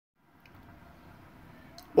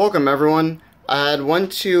Welcome everyone. I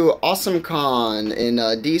went to AwesomeCon in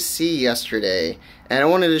DC yesterday, and I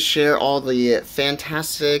wanted to share all the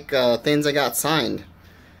fantastic things I got signed.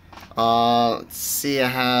 Let's see, I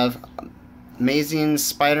have Amazing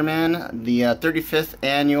Spider-Man, the 35th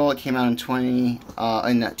annual. It came out in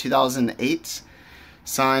 2008,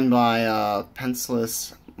 signed by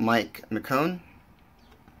pencilist Mike McCone.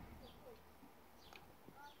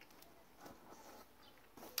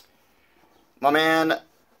 My man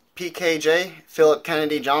PKJ, Philip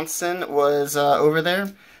Kennedy Johnson, was over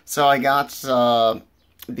there. So I got the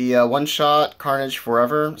one-shot Carnage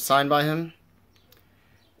Forever signed by him.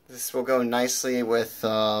 This will go nicely with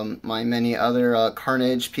my many other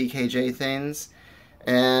Carnage PKJ things.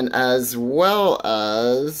 And as well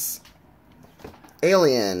as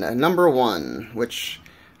Alien #1, which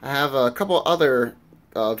I have a couple other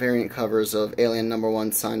variant covers of Alien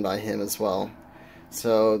 #1 signed by him as well.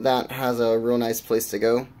 So that has a real nice place to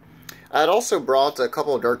go. I had also brought a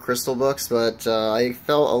couple of Dark Crystal books, but I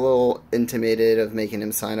felt a little intimidated of making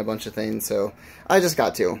him sign a bunch of things, so I just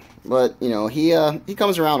got to. But, you know, he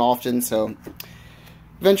comes around often, so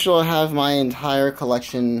eventually I'll have my entire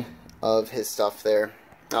collection of his stuff there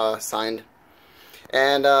signed.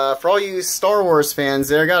 And for all you Star Wars fans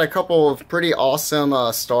there, I got a couple of pretty awesome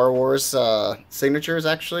Star Wars signatures,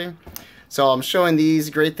 actually. So I'm showing these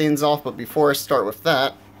great things off, but before I start with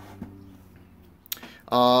that,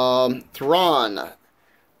 Thrawn.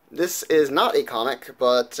 This is not a comic,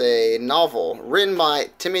 but a novel written by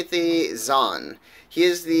Timothy Zahn. He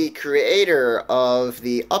is the creator of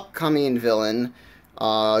the upcoming villain,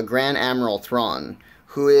 Grand Admiral Thrawn,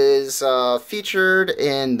 who is featured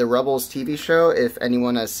in the Rebels TV show, if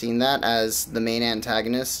anyone has seen that, as the main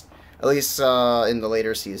antagonist, at least in the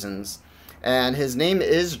later seasons. And his name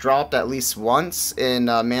is dropped at least once in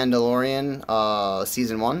Mandalorian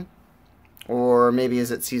Season 1. Or maybe is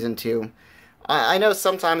it Season 2? I know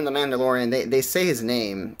sometime in The Mandalorian they say his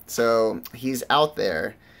name, so he's out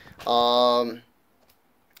there. Let's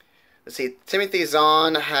see, Timothy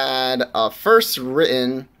Zahn had first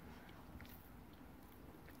written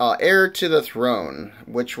Heir to the Throne,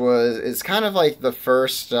 which is kind of like the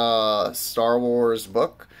first Star Wars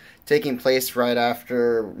book, taking place right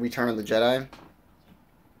after Return of the Jedi.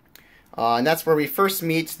 And that's where we first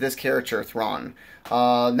meet this character, Thrawn.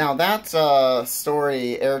 Now that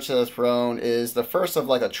story, Heir to the Throne, is the first of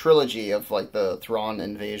like a trilogy of like the Thrawn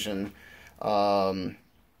invasion. And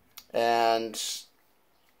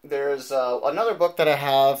there's another book that I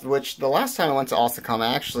have, which the last time I went to AwesomeCon,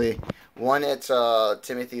 I actually won it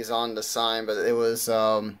Timothy Zahn to sign, but it was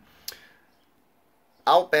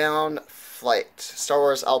Outbound Flight, Star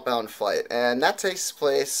Wars Outbound Flight, and that takes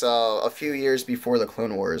place a few years before the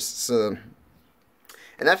Clone Wars. So,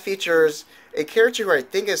 and that features a character who I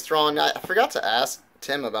think is Thrawn. I forgot to ask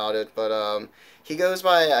Tim about it, but he goes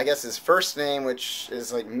by, I guess, his first name, which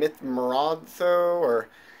is like Mithmaratho, or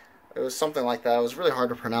it was something like that. It was really hard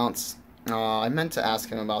to pronounce. I meant to ask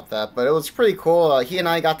him about that, but it was pretty cool. He and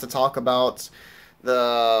I got to talk about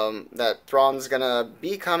that Thrawn's gonna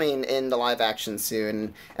be coming in the live action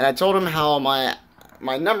soon, and I told him how my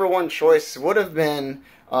 #1 choice would have been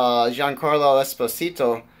Giancarlo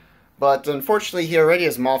Esposito, but unfortunately he already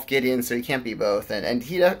is Moff Gideon, so he can't be both, and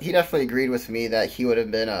he definitely agreed with me that he would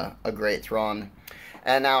have been a great Thrawn.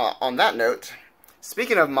 And now on that note,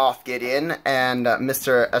 speaking of Moff Gideon and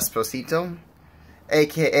Mr. Esposito,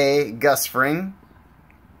 aka Gus Fring,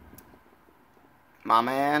 my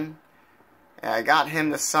man, I got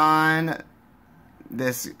him to sign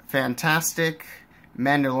this fantastic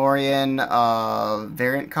Mandalorian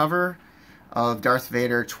variant cover of Darth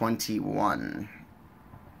Vader 21.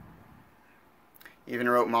 Even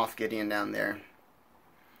wrote Moff Gideon down there.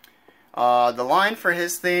 The line for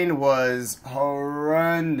his thing was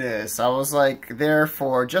horrendous. I was like there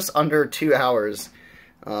for just under 2 hours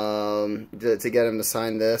to get him to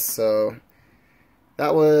sign this, so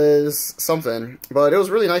that was something. But it was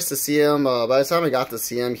really nice to see him. By the time I got to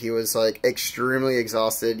see him, he was like extremely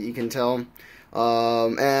exhausted, you can tell.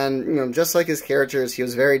 And you know, just like his characters, he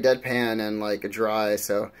was very deadpan and like dry,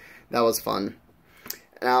 so that was fun.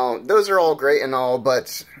 Now, those are all great and all,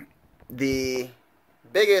 but the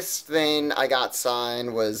biggest thing I got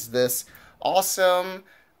signed was this awesome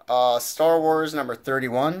Star Wars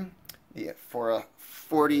 #31 for a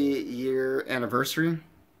 40-year anniversary.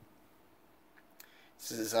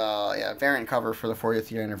 This is yeah, variant cover for the 40th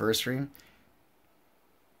year anniversary.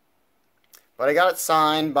 But I got it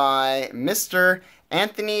signed by Mr.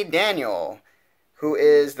 Anthony Daniel, who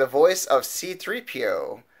is the voice of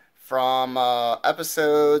C-3PO from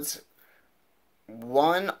episodes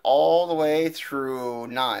 1 all the way through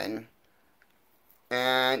 9.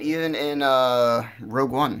 and even in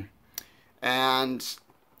Rogue One. And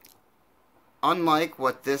unlike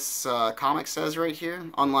what this comic says right here,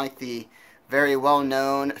 unlike the very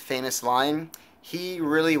well-known famous line, he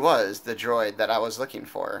really was the droid that I was looking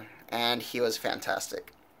for, and he was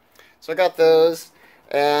fantastic. So I got those,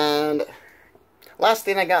 and last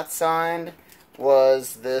thing I got signed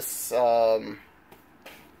was this,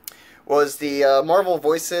 was the Marvel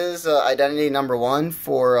Voices Identity #1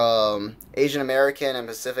 for Asian American and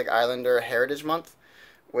Pacific Islander Heritage Month,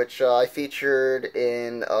 which I featured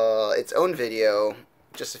in its own video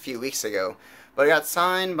just a few weeks ago. But it got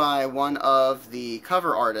signed by one of the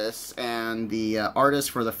cover artists and the artist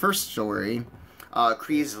for the first story,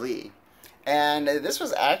 Kreese Lee. And this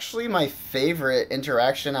was actually my favorite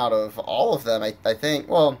interaction out of all of them, I think.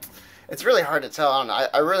 Well, it's really hard to tell.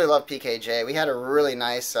 I really love PKJ. We had a really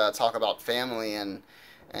nice talk about family and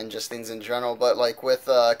just things in general. But like with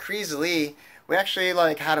Kreese Lee, we actually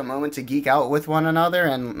like had a moment to geek out with one another,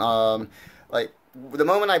 and like the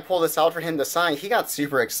moment I pulled this out for him to sign, he got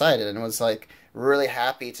super excited and was like really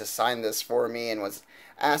happy to sign this for me, and was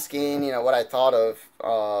asking, you know, what I thought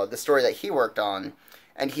of the story that he worked on.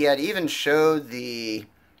 And he had even showed the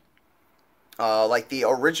like the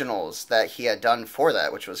originals that he had done for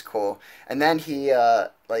that, which was cool. And then he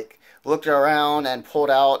like looked around and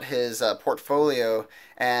pulled out his portfolio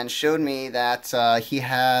and showed me that he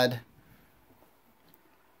had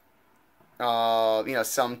you know,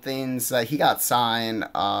 some things that he got signed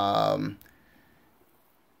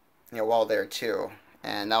you know, while there too,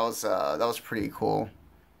 and that was pretty cool.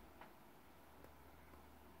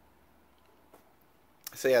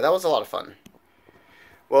 So yeah, that was a lot of fun.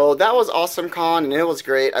 Well, that was AwesomeCon, and it was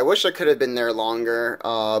great. I wish I could have been there longer,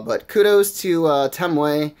 but kudos to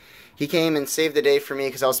Temway. He came and saved the day for me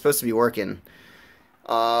because I was supposed to be working.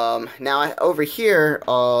 Now, over here,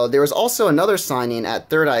 there was also another signing at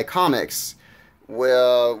Third Eye Comics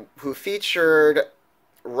who featured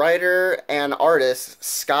writer and artist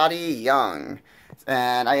Scotty Young.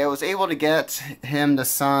 And I was able to get him to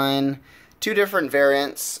sign 2 different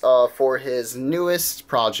variants for his newest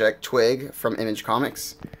project, Twig, from Image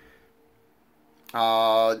Comics.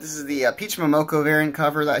 This is the Peach Momoko variant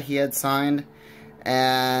cover that he had signed.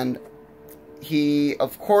 And he,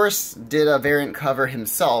 of course, did a variant cover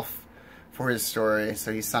himself for his story,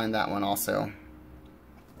 so he signed that one also.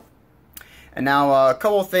 And now a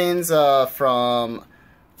couple things from a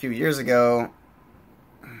few years ago.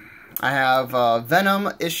 I have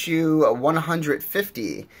Venom issue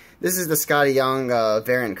 150. This is the Scotty Young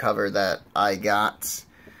variant cover that I got.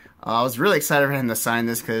 I was really excited for him to sign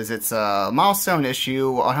this because it's a milestone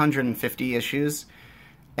issue, 150 issues.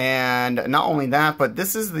 And not only that, but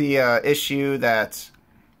this is the issue that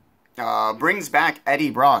brings back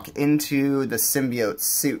Eddie Brock into the symbiote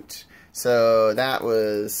suit. So that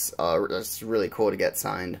was that's really cool to get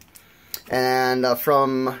signed. And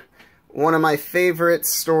from one of my favorite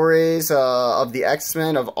stories of the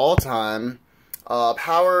X-Men of all time,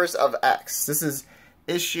 Powers of X. This is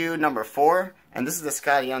issue #4, and this is the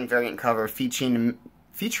Scotty Young variant cover featuring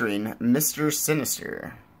Mr.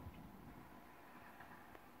 Sinister.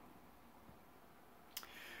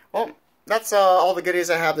 Well, that's all the goodies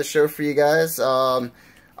I have to show for you guys.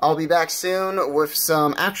 I'll be back soon with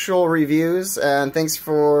some actual reviews, and thanks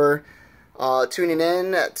for tuning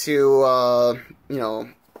in to, you know,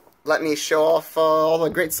 let me show off all the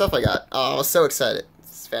great stuff I got. I was so excited.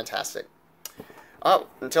 It's fantastic. Oh,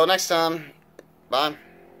 until next time, bye.